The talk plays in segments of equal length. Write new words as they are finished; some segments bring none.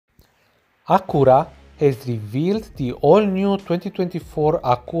Acura has revealed the all-new 2024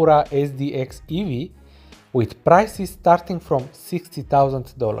 Acura ZDX EV with prices starting from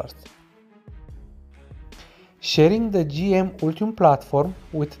 $60,000. Sharing the GM Ultium platform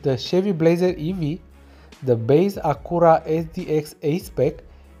with the Chevy Blazer EV, the base Acura ZDX A-Spec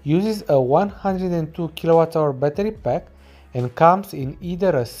uses a 102 kWh battery pack and comes in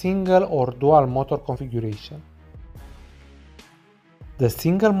either a single or dual motor configuration. The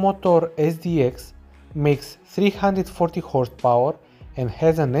single motor ZDX makes 340 horsepower and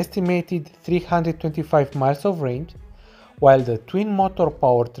has an estimated 325 miles of range, while the twin motor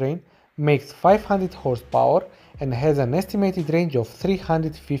powertrain makes 500 horsepower and has an estimated range of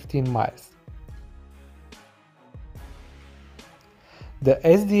 315 miles. The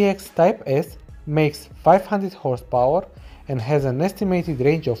ZDX Type S makes 500 horsepower and has an estimated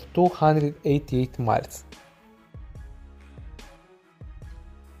range of 288 miles.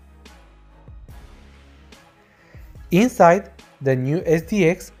 Inside, the new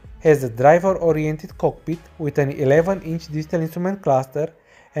ZDX has a driver-oriented cockpit with an 11-inch digital instrument cluster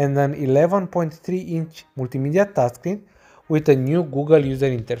and an 11.3-inch multimedia touchscreen with a new Google user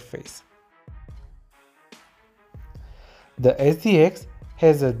interface. The ZDX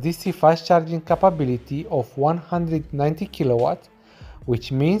has a DC fast charging capability of 190 kilowatts,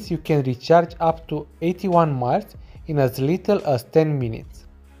 which means you can recharge up to 81 miles in as little as 10 minutes.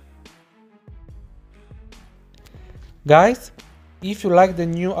 Guys, if you like the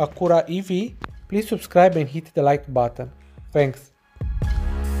new Acura EV, please subscribe and hit the like button. Thanks.